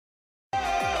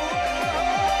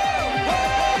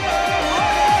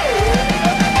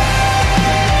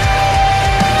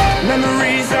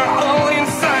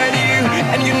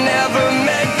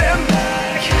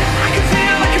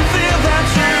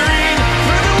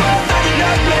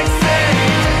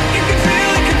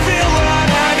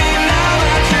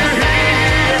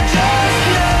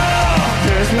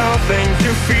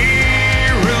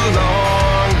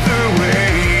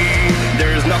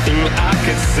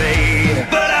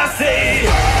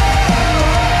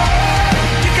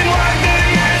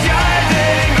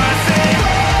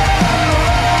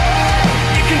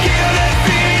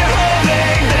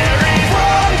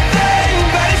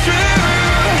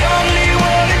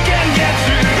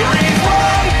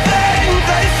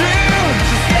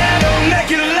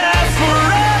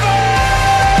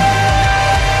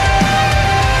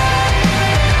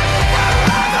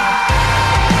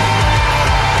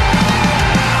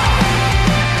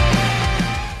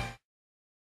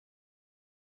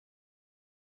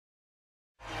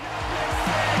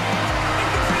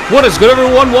What is good,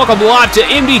 everyone? Welcome live to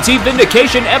MDT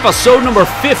Vindication, episode number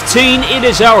 15. It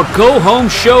is our go-home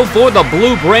show for the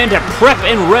Blue brand to prep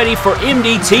and ready for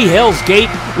MDT Hell's Gate.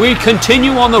 We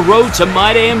continue on the road to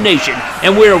My Damnation,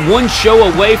 and we are one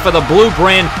show away for the Blue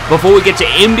brand before we get to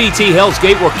MDT Hell's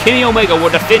Gate, where Kenny Omega will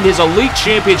defend his Elite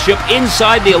Championship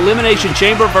inside the Elimination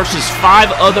Chamber versus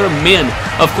 5 other men.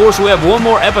 Of course, we have one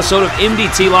more episode of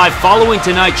MDT Live following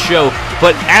tonight's show,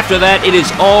 but after that, it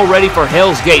is all ready for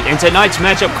Hell's Gate, and tonight's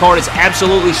matchup card is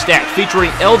absolutely stacked, featuring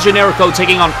Generico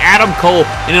taking on Adam Cole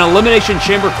in an Elimination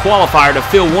Chamber qualifier to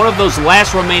fill one of those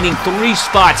last remaining 3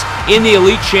 spots in the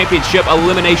Elite Championship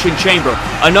Elimination Chamber.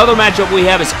 Another matchup we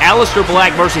have is Aleister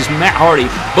Black versus Matt Hardy.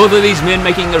 Both of these men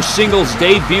making their singles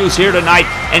debuts here tonight,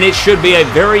 and it should be a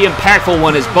very impactful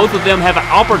one as both of them have an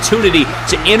opportunity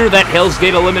to enter that Hell's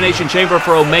Gate Elimination Chamber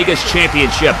for Omega's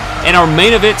championship. And our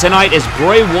main event tonight is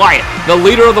Bray Wyatt, the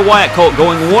leader of the Wyatt cult,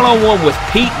 going one-on-one with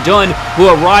Dunne, who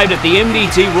arrived at the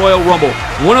MDT Royal Rumble.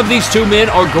 One of these 2 men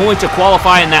are going to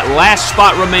qualify in that last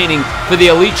spot remaining for the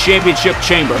Elite Championship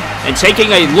Chamber. And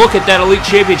taking a look at that Elite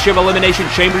Championship Elimination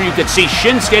Chamber, you can see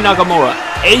Shinsuke Nakamura,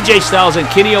 AJ Styles, and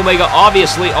Kenny Omega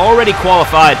obviously already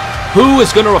qualified. Who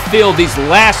is going to refill these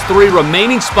last 3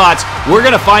 remaining spots? We're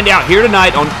going to find out here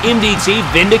tonight on MDT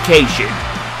Vindication.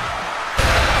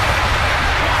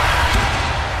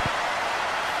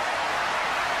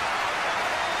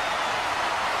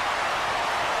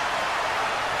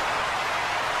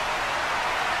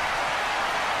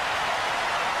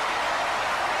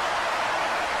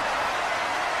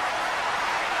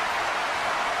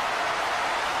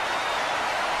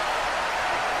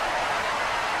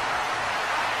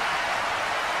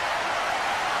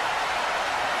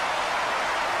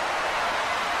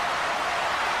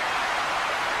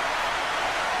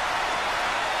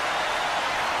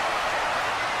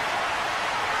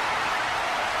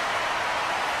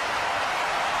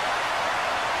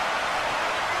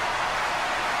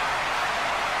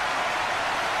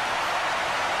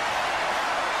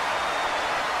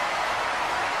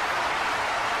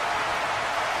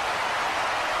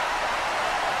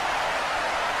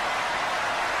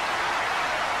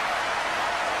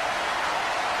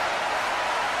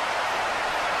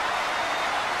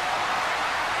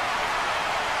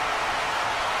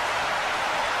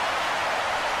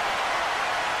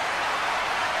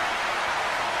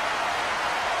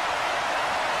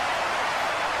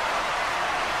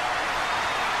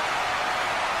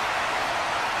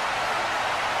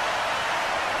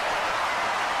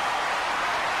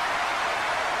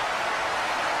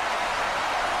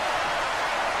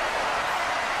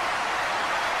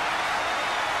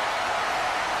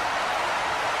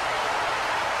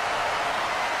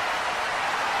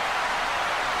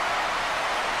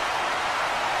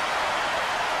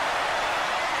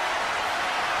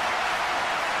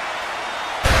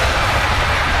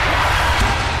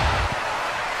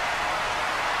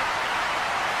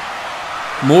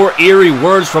 More eerie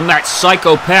words from that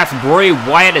psychopath Bray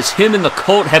Wyatt as him and the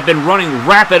Cult have been running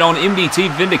rapid on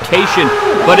MDT Vindication.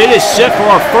 But it is set for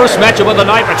our first matchup of the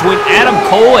night between Adam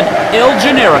Cole and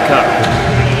Generico.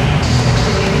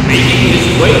 Making his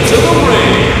way to the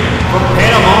ring from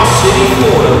Panama City,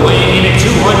 Florida, weighing in at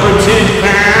 210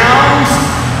 pounds,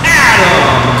 Adam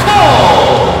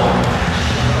Cole.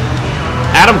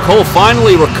 Adam Cole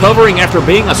finally recovering after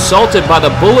being assaulted by the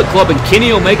Bullet Club and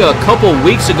Kenny Omega a couple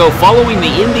weeks ago following the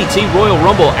MDT Royal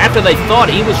Rumble, after they thought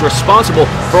he was responsible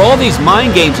for all these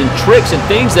mind games and tricks and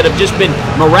things that have just been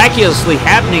miraculously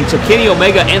happening to Kenny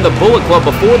Omega and the Bullet Club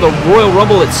before the Royal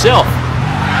Rumble itself.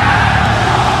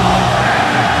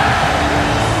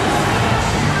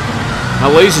 Now,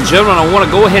 ladies and gentlemen, I want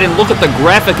to go ahead and look at the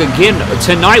graphic again.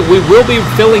 Tonight, we will be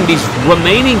filling these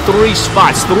remaining 3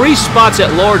 spots. 3 spots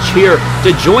at large here to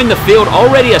join the field.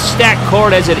 Already a stacked card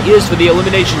as it is for the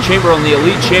Elimination Chamber on the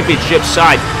Elite Championship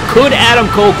side. Could Adam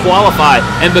Cole qualify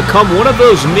and become one of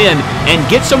those men and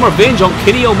get some revenge on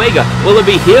Kenny Omega? Will it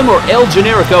be him or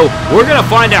Generico? We're going to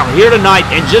find out here tonight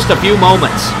in just a few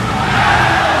moments.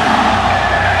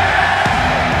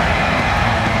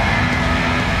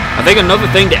 I think another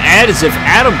thing to add is if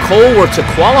Adam Cole were to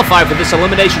qualify for this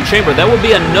Elimination Chamber, that would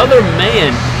be another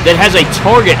man that has a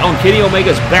target on Kenny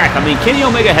Omega's back. I mean, Kenny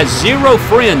Omega has 0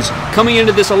 friends coming into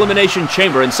this Elimination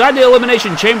Chamber. Inside the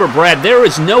Elimination Chamber, Brad, there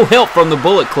is no help from the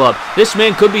Bullet Club. This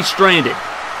man could be stranded.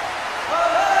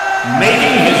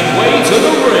 Making his way to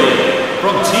the ring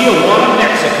from Tijuana,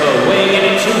 Mexico, weighing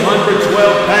in at 212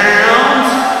 pounds,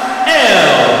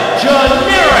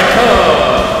 Generico.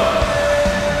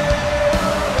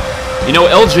 You know,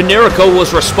 El Generico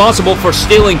was responsible for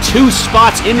stealing 2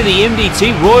 spots into the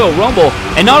MDT Royal Rumble,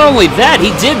 and not only that,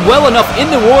 he did well enough in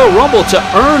the Royal Rumble to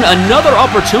earn another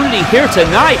opportunity here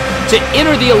tonight to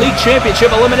enter the Elite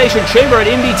Championship Elimination Chamber at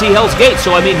MDT Hell's Gate.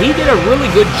 So, I mean, he did a really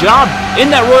good job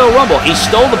in that Royal Rumble. He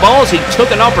stole the balls, he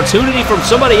took an opportunity from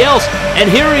somebody else, and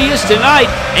here he is tonight,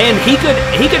 and he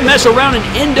could mess around and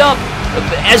end up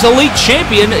as Elite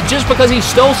Champion just because he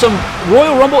stole some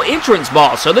Royal Rumble entrance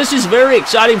balls. So this is very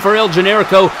exciting for El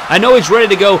Generico. I know he's ready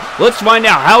to go. Let's find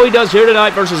out how he does here tonight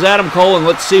versus Adam Cole, and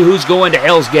let's see who's going to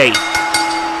Hell's Gate.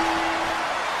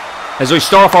 As we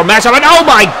start off our matchup, and oh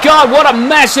my God, what a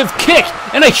massive kick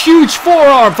and a huge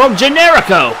forearm from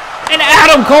Generico. And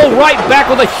Adam Cole right back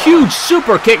with a huge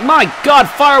super kick. My God,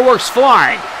 fireworks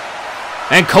flying.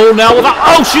 And Cole now with a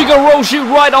Oshigoroshi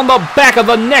right on the back of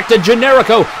the neck to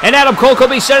Generico. And Adam Cole could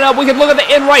be setting up. We can look at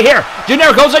the end right here.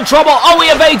 Generico's in trouble. Oh, he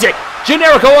evades it.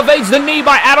 Generico evades the knee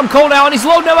by Adam Cole now, and he's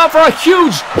loading him up for a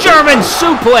huge German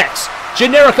suplex.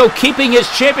 Generico keeping his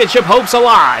championship hopes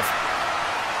alive.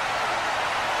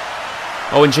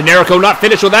 Oh, and Generico not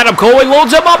finished with Adam Cole. He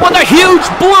loads him up with a huge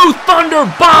Blue Thunder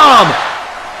Bomb.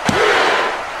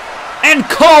 And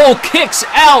Cole kicks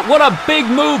out. What a big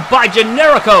move by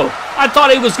Generico. I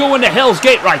thought he was going to Hell's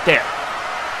Gate right there.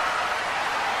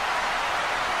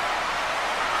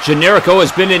 Generico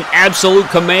has been in absolute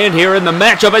command here in the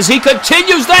matchup as he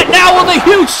continues that now with a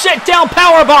huge sit-down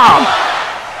powerbomb.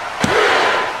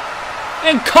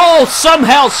 And Cole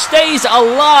somehow stays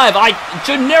alive.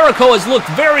 Generico has looked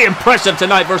very impressive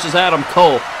tonight versus Adam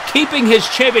Cole, keeping his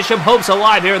championship hopes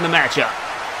alive here in the matchup.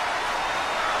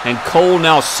 And Cole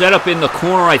now set up in the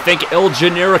corner. I think El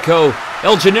Generico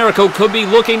could be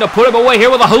looking to put him away here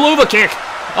with a haluva kick.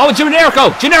 Oh,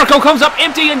 Generico comes up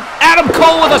empty, and Adam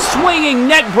Cole with a swinging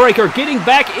neck breaker, getting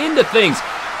back into things.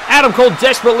 Adam Cole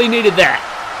desperately needed that.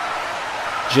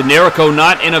 Generico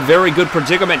not in a very good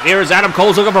predicament here as Adam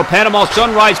Cole's looking for Panama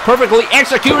Sunrise, perfectly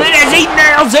executed as he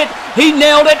nails it. He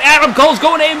nailed it. Adam Cole's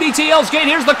going to MDT Hell's Gate.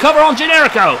 Here's the cover on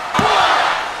Generico.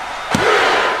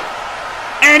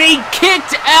 And he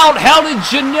kicked out. How did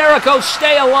Generico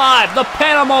stay alive? The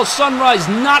Panama Sunrise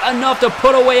not enough to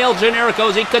put away El Generico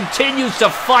as he continues to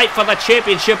fight for the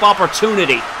championship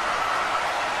opportunity.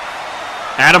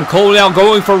 Adam Cole now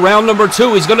going for round number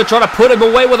 2. He's going to try to put him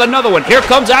away with another one. Here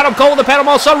comes Adam Cole with the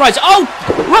Panama Sunrise. Oh,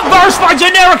 reversed by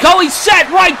Generico. He sat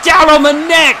right down on the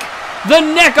neck. The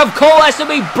neck of Cole has to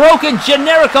be broken.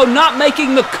 Generico not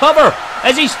making the cover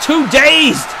as he's too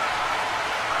dazed.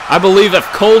 I believe if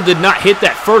Cole did not hit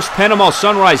that first Panama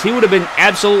Sunrise, he would have been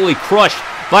absolutely crushed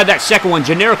by that second one.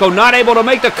 Generico not able to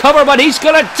make the cover, but he's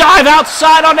going to dive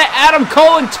outside onto Adam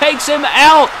Cole and takes him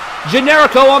out.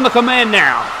 Generico on the command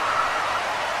now.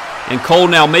 And Cole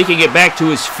now making it back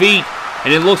to his feet,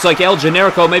 and it looks like El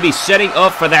Generico may be setting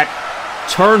up for that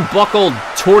turnbuckle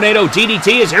tornado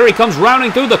DDT as here he comes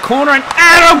rounding through the corner, and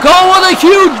Adam Cole with a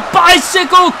huge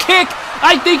bicycle kick.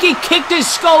 I think he kicked his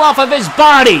skull off of his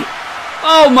body.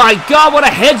 Oh my God, what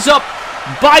a heads-up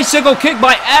bicycle kick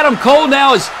by Adam Cole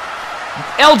now as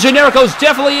El Generico's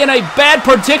definitely in a bad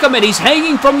predicament. He's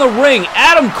hanging from the ring.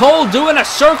 Adam Cole doing a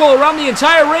circle around the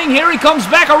entire ring. Here he comes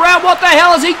back around. What the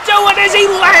hell is he doing as he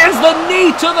lands the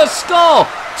knee to the skull,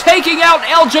 taking out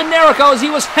El Generico as he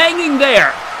was hanging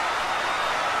there.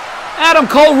 Adam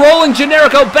Cole rolling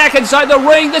Generico back inside the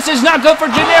ring. This is not good for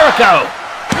Generico.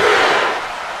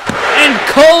 And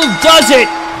Cole does it.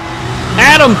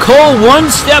 Adam Cole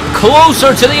one step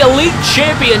closer to the Elite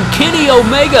Champion, Kenny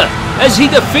Omega, as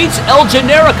he defeats El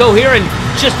Generico here in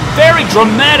just very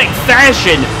dramatic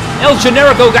fashion. El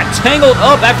Generico got tangled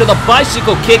up after the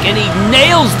bicycle kick, and he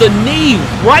nails the knee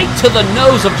right to the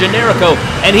nose of Generico,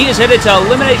 and he is headed to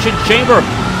Elimination Chamber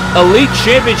Elite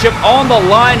Championship on the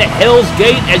line at Hell's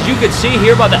Gate. As you can see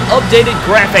here by the updated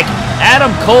graphic,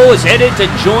 Adam Cole is headed to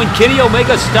join Kenny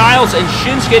Omega, Styles, and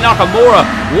Shinsuke Nakamura.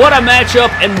 What a matchup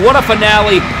and what a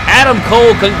finale. Adam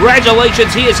Cole,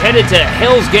 congratulations. He is headed to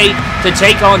Hell's Gate to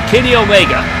take on Kenny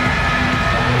Omega.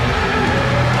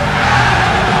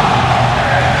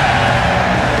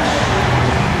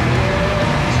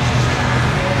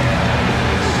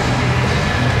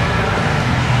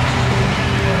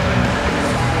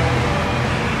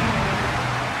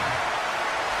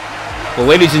 Well,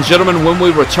 ladies and gentlemen, when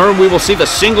we return, we will see the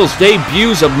singles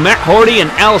debuts of Matt Hardy and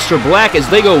Aleister Black as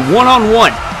they go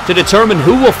one-on-one to determine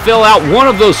who will fill out one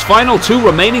of those final 2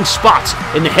 remaining spots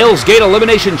in the Hell's Gate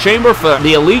Elimination Chamber for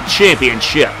the Elite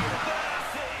Championship.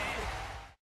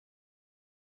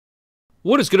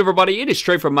 What is good, everybody? It is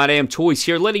Trey from My Damn Toys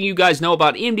here, letting you guys know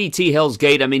about MDT Hell's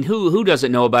Gate. I mean, who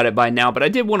doesn't know about it by now? But I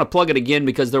did want to plug it again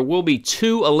because there will be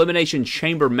 2 Elimination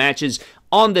Chamber matches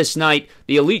on this night.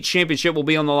 The Elite Championship will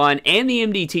be on the line and the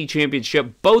MDT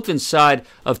Championship, both inside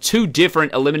of 2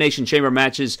 different Elimination Chamber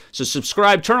matches. So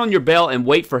subscribe, turn on your bell, and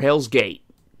wait for Hell's Gate.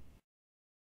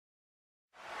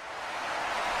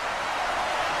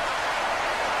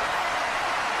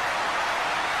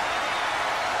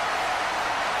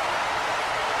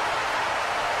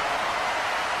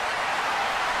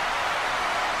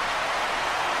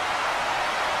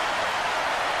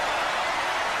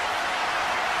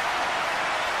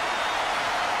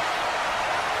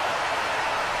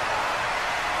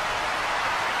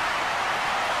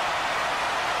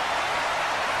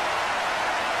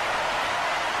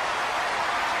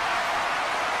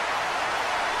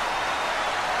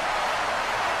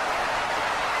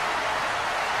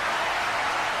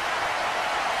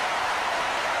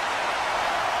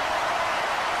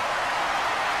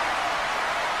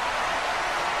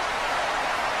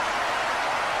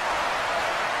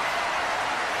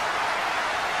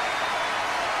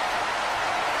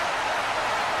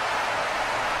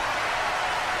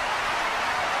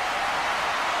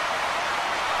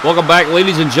 Welcome back,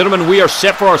 ladies and gentlemen. We are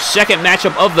set for our second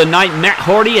matchup of the night. Matt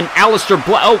Hardy and Aleister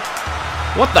Black. Oh,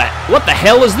 what the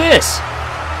hell is this?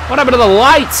 What happened to the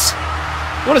lights?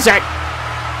 What is that?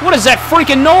 What is that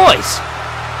freaking noise?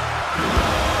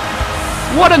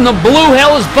 What in the blue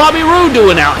hell is Bobby Roode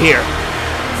doing out here?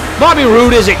 Bobby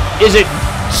Roode isn't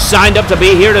signed up to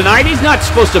be here tonight. He's not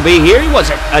supposed to be here. He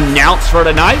wasn't announced for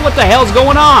tonight. What the hell's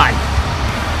going on?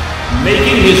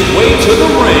 Making his way to the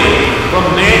ring from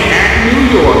Manhattan,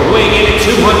 New York, weighing in at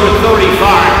 235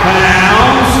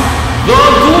 pounds, the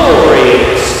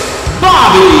glorious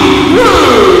Bobby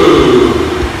Roode.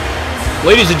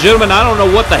 Ladies and gentlemen, I don't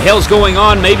know what the hell's going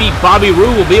on. Maybe Bobby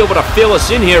Roode will be able to fill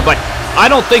us in here, but I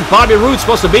don't think Bobby Roode's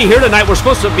supposed to be here tonight. We're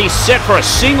supposed to be set for a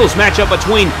singles matchup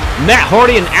between Matt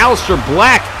Hardy and Aleister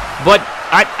Black, but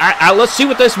let's see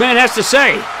what this man has to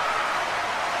say.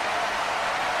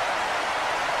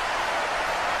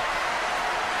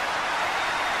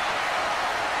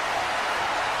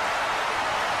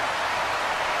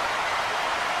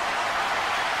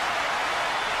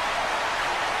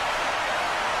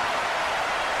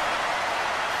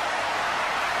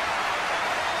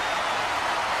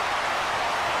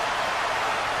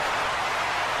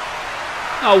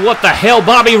 Oh, what the hell?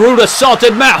 Bobby Roode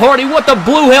assaulted Matt Hardy. What the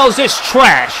blue hell is this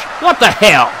trash? What the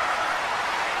hell?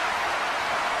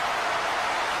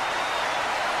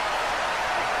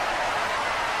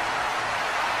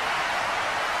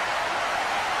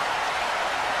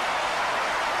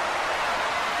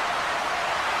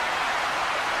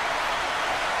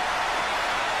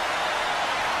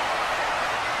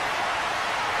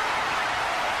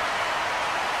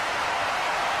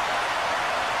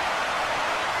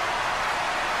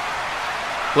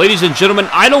 Ladies and gentlemen,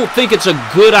 I don't think it's a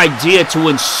good idea to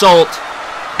insult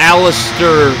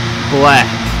Aleister Black.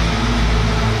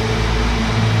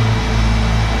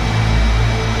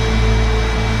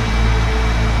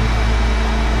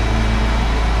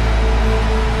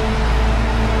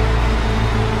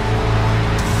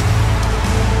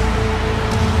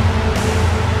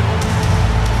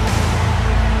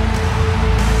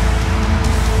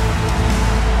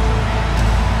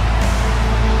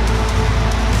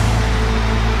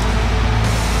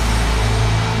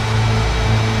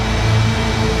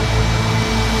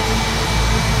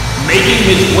 Making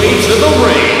his way to the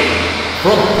ring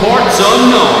from parts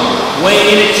unknown,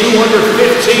 weighing in at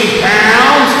 215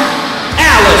 pounds,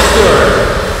 Aleister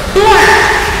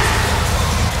Black.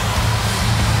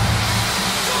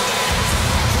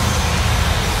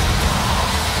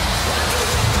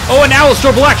 Oh, and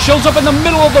Aleister Black shows up in the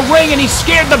middle of the ring and he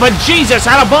scared the bejesus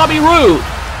out of Bobby Roode.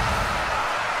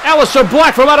 Aleister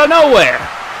Black from out of nowhere.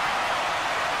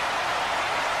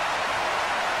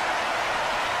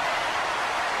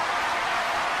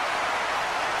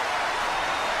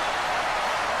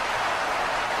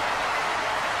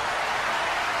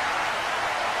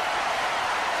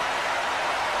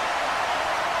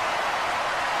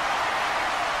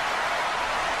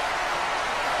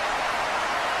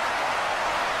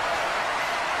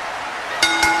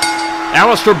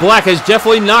 Aleister Black is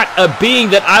definitely not a being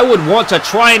that I would want to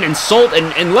try and insult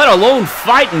and let alone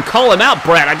fight and call him out,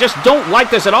 Brad. I just don't like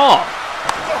this at all.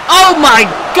 Oh my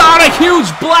God, a huge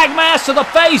black mass to the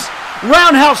face.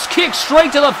 Roundhouse kick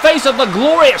straight to the face of the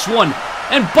glorious one.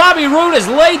 And Bobby Roode has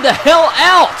laid the hell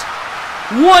out.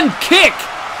 One kick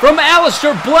from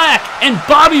Aleister Black and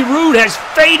Bobby Roode has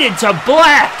faded to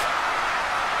black.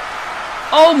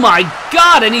 Oh my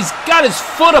God, and he's got his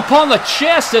foot upon the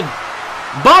chest of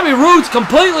Bobby Roode's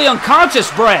completely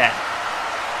unconscious, Brad.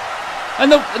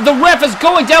 And the ref is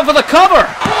going down for the cover. 1, 2,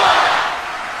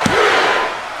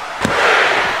 3.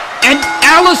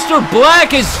 Aleister Black,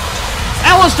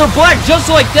 just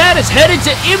like that, is headed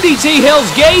to MDT Hell's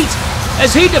Gate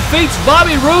as he defeats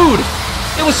Bobby Roode.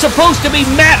 It was supposed to be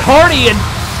Matt Hardy, and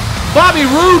Bobby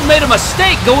Roode made a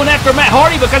mistake going after Matt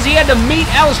Hardy because he had to meet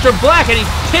Aleister Black, and he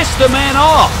pissed the man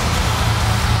off.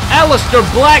 Aleister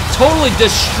Black totally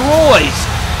destroys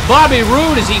Bobby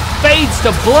Roode as he fades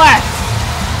to black.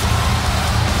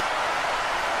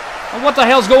 And what the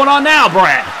hell's going on now,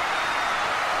 Brad?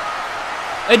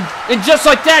 And just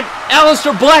like that,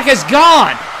 Aleister Black is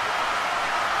gone.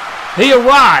 He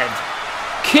arrived,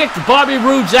 kicked Bobby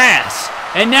Roode's ass,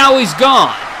 and now he's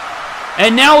gone.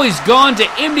 And now he's gone to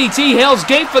MDT Hell's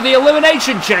Gate for the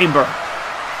Elimination Chamber.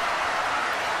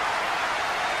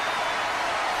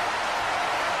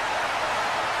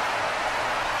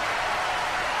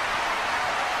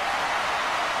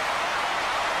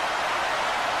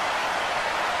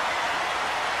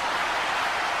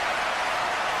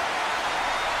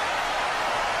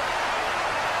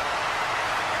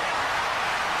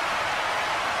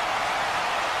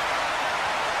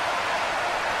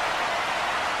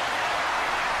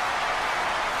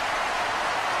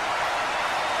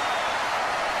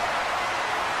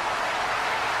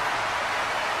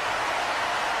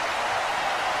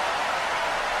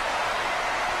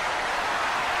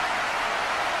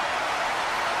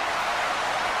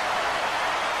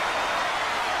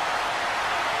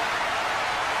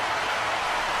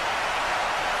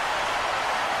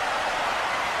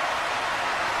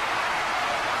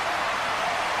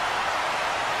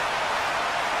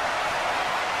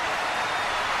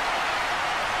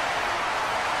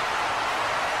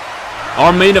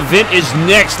 Our main event is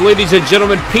next, ladies and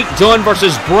gentlemen. Pete Dunne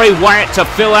versus Bray Wyatt to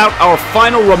fill out our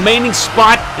final remaining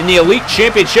spot in the Elite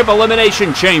Championship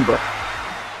Elimination Chamber.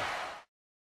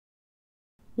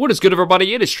 What is good,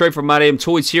 everybody? It is Trey from My Damn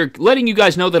Toys here, letting you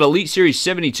guys know that Elite Series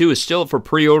 72 is still up for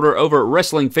pre-order over at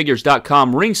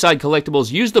WrestlingFigures.com. Ringside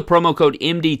Collectibles, use the promo code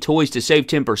MDTOYS to save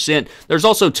 10%. There's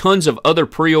also tons of other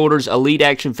pre-orders, Elite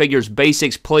action figures,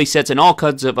 basics, playsets, and all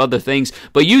kinds of other things.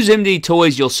 But use MD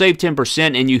Toys, you'll save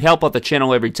 10%, and you help out the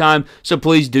channel every time, so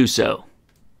please do so.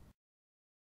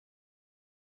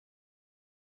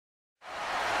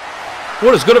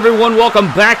 What is good, everyone?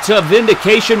 Welcome back to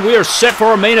Vindication. We are set for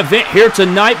our main event here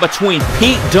tonight between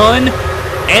Pete Dunne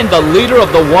and the leader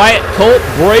of the Wyatt cult,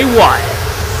 Bray Wyatt.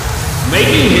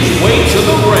 Making his way to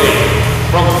the ring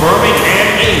from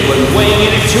Birmingham, England, weighing in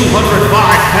at 205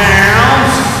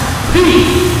 pounds,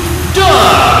 Pete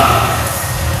Dunne.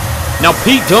 Now,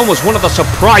 Pete Dunne was one of the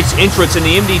surprise entrants in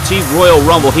the MDT Royal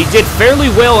Rumble. He did fairly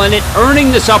well in it,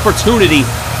 earning this opportunity.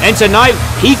 And tonight,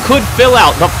 he could fill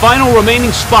out the final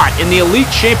remaining spot in the Elite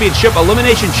Championship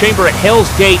Elimination Chamber at Hell's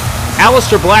Gate.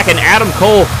 Aleister Black and Adam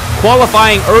Cole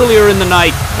qualifying earlier in the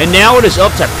night. And now it is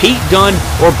up to Pete Dunne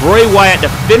or Bray Wyatt to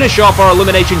finish off our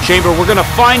Elimination Chamber. We're going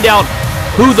to find out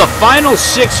who the final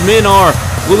 6 men are.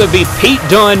 Will it be Pete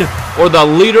Dunne or the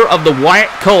leader of the Wyatt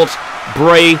cult,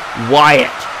 Bray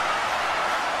Wyatt?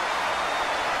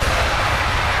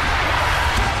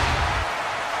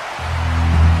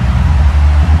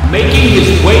 Making his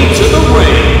way to the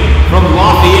ring from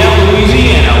Lafayette,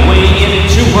 Louisiana, weighing in at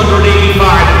 285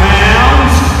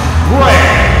 pounds, Bray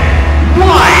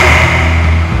Wyatt.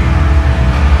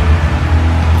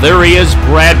 There he is,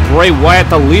 Bray Wyatt,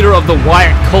 the leader of the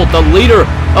Wyatt cult, the leader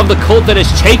of the cult that has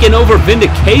taken over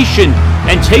Vindication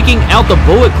and taking out the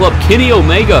Bullet Club, Kenny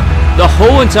Omega. The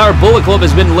whole entire Bullet Club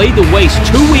has been laid to waste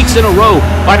 2 weeks in a row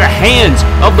by the hands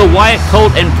of the Wyatt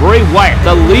cult and Bray Wyatt,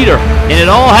 the leader. And it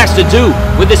all has to do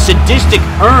with the sadistic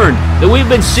urn that we've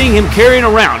been seeing him carrying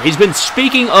around. He's been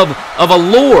speaking of a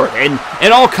lord and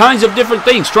all kinds of different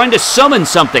things, trying to summon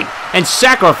something and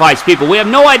sacrifice people. We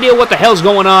have no idea what the hell's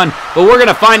going on, but we're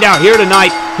going to find out here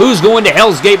tonight who's going to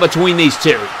Hell's Gate between these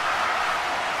two.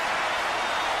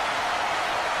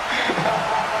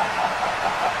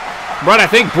 But I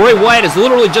think Bray Wyatt is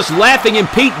literally just laughing in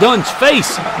Pete Dunne's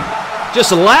face.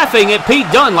 Just laughing at Pete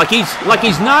Dunne like he's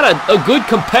not a good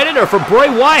competitor for Bray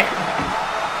Wyatt.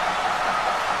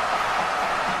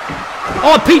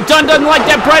 Oh, Pete Dunne doesn't like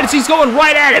that, Brad, as he's going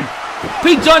right at him.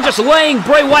 Pete Dunne just laying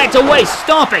Bray Wyatt to waste,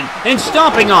 stomping and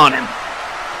stomping on him.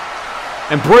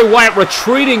 And Bray Wyatt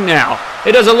retreating now.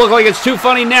 It doesn't look like it's too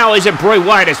funny now, is it, Bray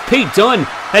Wyatt, as Pete Dunne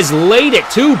has laid it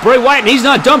to Bray Wyatt, and he's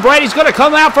not done, Brad. He's going to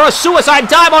come out for a suicide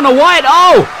dive on the Wyatt.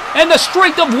 Oh, and the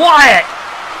strength of Wyatt,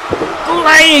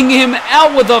 laying him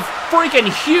out with a freaking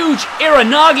huge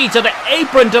Iranagi to the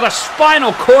apron, to the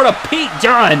spinal cord of Pete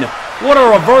Dunne. What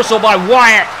a reversal by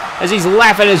Wyatt as he's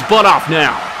laughing his butt off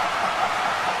now.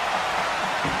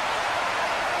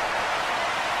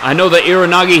 I know the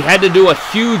Iranagi had to do a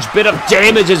huge bit of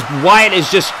damage as Wyatt is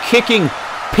just kicking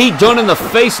Pete Dunne in the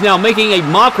face now, making a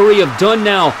mockery of Dunne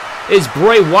now is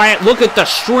Bray Wyatt. Look at the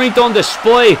strength on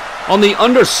display on the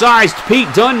undersized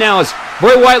Pete Dunne now as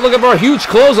Bray Wyatt looking for a huge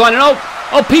clothesline. And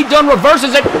oh, Pete Dunne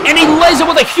reverses it, and he lays it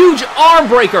with a huge arm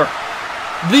breaker.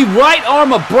 The right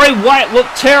arm of Bray Wyatt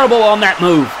looked terrible on that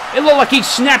move. It looked like he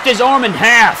snapped his arm in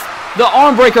half. The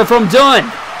arm breaker from Dunne.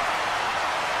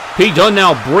 Pete Dunne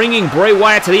now bringing Bray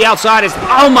Wyatt to the outside.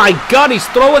 Oh my God, he's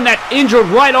throwing that injured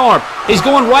right arm. He's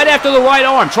going right after the right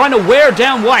arm, trying to wear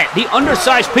down Wyatt. The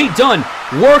undersized Pete Dunne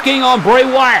working on Bray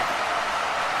Wyatt.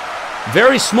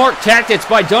 Very smart tactics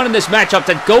by Dunne in this matchup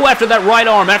to go after that right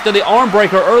arm after the arm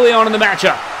breaker early on in the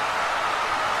matchup.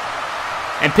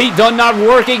 And Pete Dunne not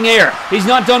working here. He's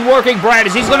not done working, Brad,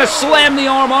 as he's going to slam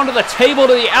the arm onto the table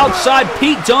to the outside.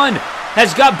 Pete Dunne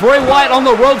has got Bray Wyatt on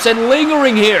the ropes and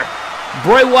lingering here.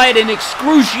 Bray Wyatt in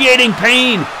excruciating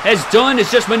pain as Dunne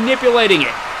is just manipulating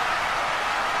it.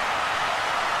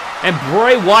 And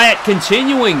Bray Wyatt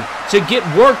continuing to get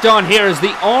worked on here as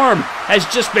the arm has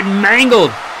just been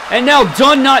mangled. And now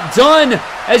Dunne not done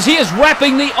as he is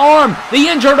wrapping the arm, the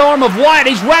injured arm of Wyatt.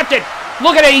 He's wrapped it.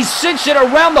 Look at it. He's cinched it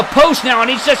around the post now and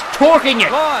he's just torquing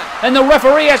it. And the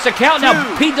referee has to count now.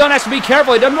 Pete Dunne has to be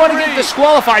careful. He doesn't want to get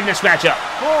disqualified in this matchup.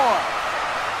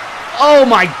 Oh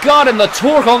my God, and the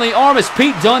torque on the arm as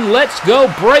Pete Dunne lets go.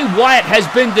 Bray Wyatt has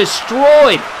been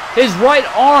destroyed. His right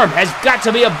arm has got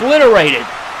to be obliterated.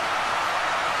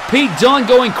 Pete Dunne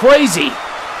going crazy.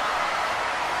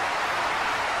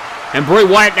 And Bray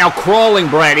Wyatt now crawling,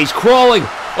 Brad. He's crawling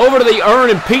over to the urn,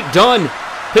 and Pete Dunne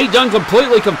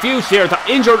completely confused here. The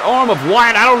injured arm of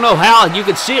Wyatt, I don't know how. You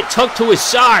can see it tucked to his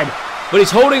side. But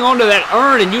he's holding onto that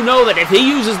urn, and you know that if he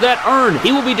uses that urn,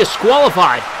 he will be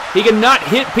disqualified. He cannot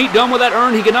hit Pete Dunne with that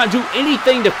urn. He cannot do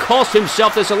anything to cost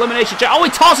himself this elimination chamber. Oh,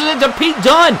 he tosses it to Pete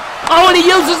Dunne. Oh, and he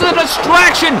uses a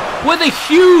distraction with a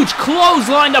huge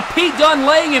clothesline to Pete Dunne,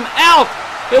 laying him out.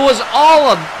 It was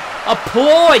all a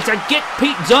ploy to get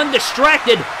Pete Dunne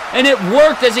distracted, and it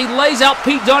worked as he lays out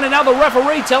Pete Dunne, and now the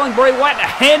referee telling Bray Wyatt to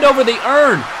hand over the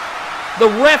urn.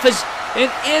 The ref is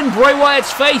in Bray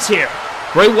Wyatt's face here.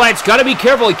 Bray Wyatt's got to be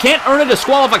careful. He can't earn a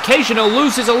disqualification. He'll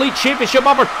lose his Elite Championship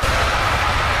opportunity.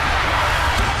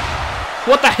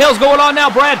 What the hell's going on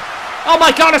now, Brad? Oh my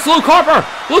God, it's Luke Harper.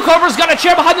 Luke Harper's got a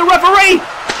chair behind the referee.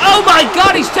 Oh my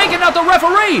God, he's taking out the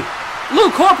referee.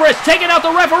 Luke Harper has taken out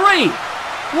the referee.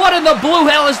 What in the blue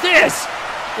hell is this?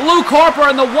 Luke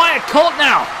Harper and the Wyatt cult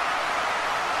now.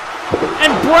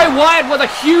 And Bray Wyatt with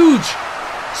a huge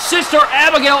Sister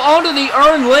Abigail onto the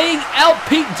urn, laying out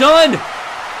Pete Dunne.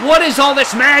 What is all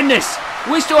this madness?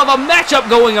 We still have a matchup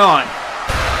going on.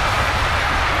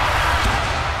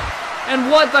 And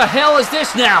what the hell is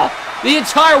this now? The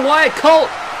entire Wyatt cult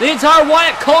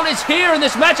is here in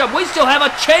this matchup. We still have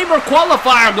a chamber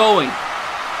qualifier going.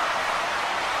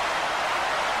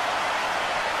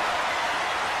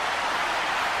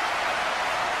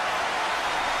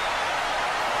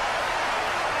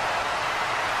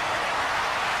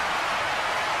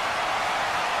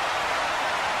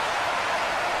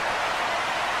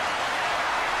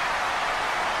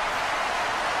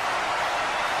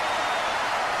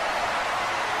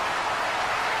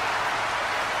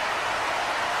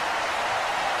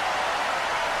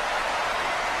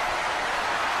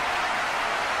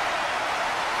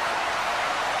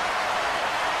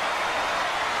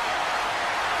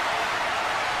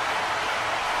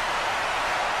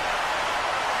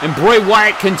 And Bray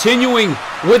Wyatt continuing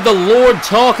with the Lord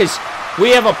talk as we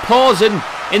have a pause in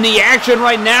the action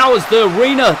right now as the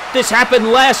arena, this happened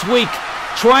last week,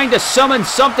 trying to summon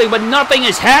something, but nothing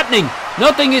is happening.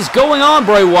 Nothing is going on,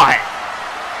 Bray Wyatt.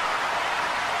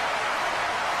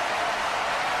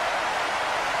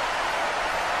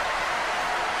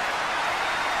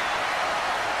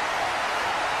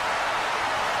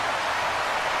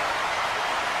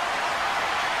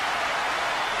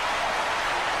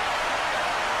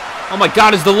 Oh my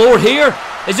God, is the Lord here?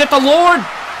 Is it the Lord?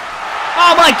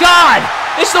 Oh my God!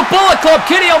 It's the Bullet Club,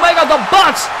 Kenny Omega, the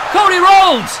Bucks, Cody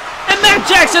Rhodes, and Matt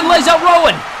Jackson lays out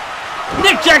Rowan.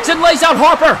 Nick Jackson lays out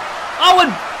Harper. Oh,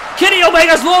 and Kenny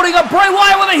Omega's loading up Bray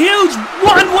Wyatt with a huge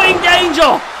one-winged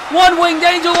angel. One-winged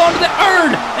angel onto the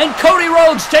urn, and Cody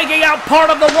Rhodes taking out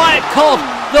part of the Wyatt cult.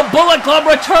 The Bullet Club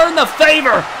return the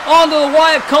favor onto the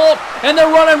Wyatt cult, and they're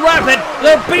running rapid.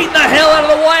 They're beating the hell out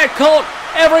of the Wyatt cult.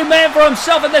 Every man for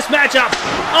himself in this matchup.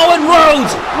 Oh, and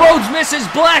Rhodes misses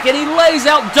Black, and he lays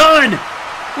out Dunne.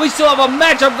 We still have a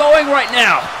matchup going right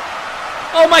now.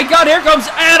 Oh my God, here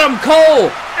comes Adam Cole.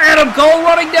 Adam Cole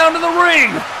running down to the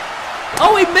ring.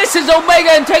 Oh, he misses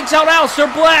Omega and takes out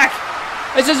Aleister Black.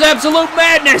 This is absolute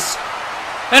madness.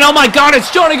 And oh my God,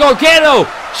 it's Johnny Gargano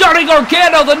Johnny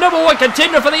Gargano, the #1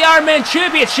 contender for the Iron Man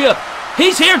Championship.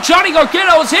 He's here. Johnny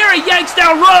Gargano is here. He yanks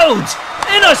down Rhodes.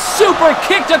 And a super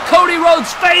kick to Cody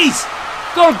Rhodes' face.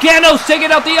 Gargano's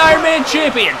taking out the Iron Man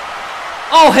Champion.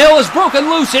 All hell is broken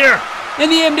loose here in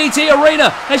the MDT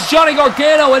arena as Johnny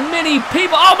Gargano and many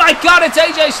people. Oh my God, it's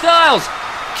AJ Styles.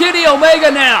 Kenny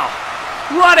Omega now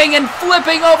running and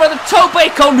flipping over the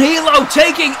Tope con Hilo,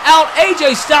 taking out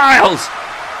AJ Styles.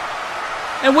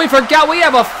 And we forgot we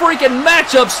have a freaking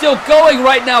matchup still going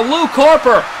right now. Luke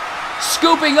Harper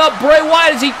scooping up Bray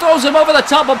Wyatt as he throws him over the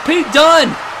top of Pete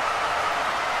Dunne.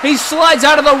 He slides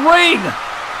out of the ring.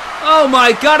 Oh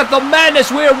my God, at the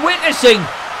madness we are witnessing.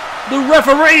 The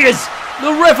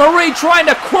referee trying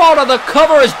to crawl to the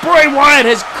cover as Bray Wyatt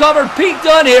has covered Pete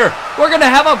Dunne here. We're gonna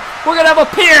have a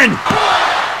pin.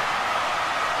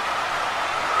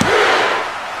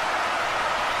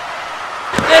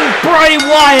 And Bray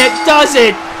Wyatt does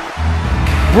it.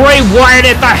 Bray Wyatt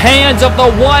at the hands of the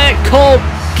Wyatt cult.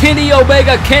 Kenny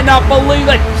Omega cannot believe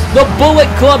it. The Bullet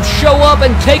Club show up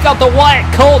and take out the Wyatt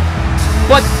cult.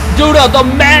 But due to the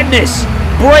madness,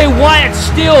 Bray Wyatt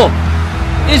still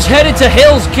is headed to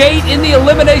Hell's Gate in the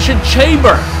Elimination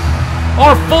Chamber.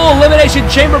 Our full Elimination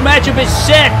Chamber matchup is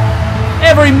set.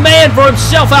 Every man for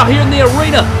himself out here in the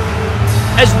arena,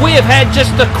 as we have had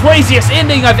just the craziest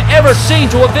ending I've ever seen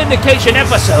to a Vindication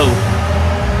episode.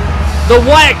 The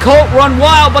Wyatt cult run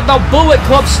wild, but the Bullet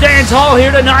Club stands tall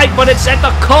here tonight, but it's at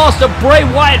the cost of Bray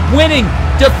Wyatt winning,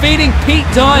 defeating Pete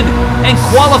Dunne, and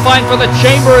qualifying for the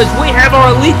Chamber as we have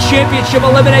our Elite Championship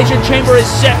Elimination Chamber is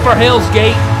set for Hell's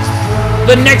Gate.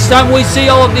 The next time we see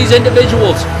all of these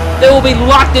individuals, they will be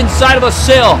locked inside of a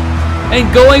cell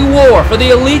and going war for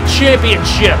the Elite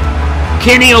Championship.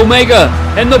 Kenny Omega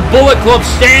and the Bullet Club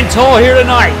stand tall here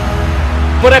tonight,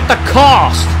 but at the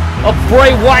cost of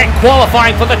Bray Wyatt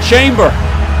qualifying for the Chamber.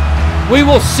 We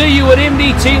will see you at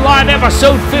MDT Live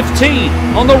episode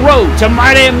 15 on the road to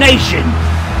My Damn Nation.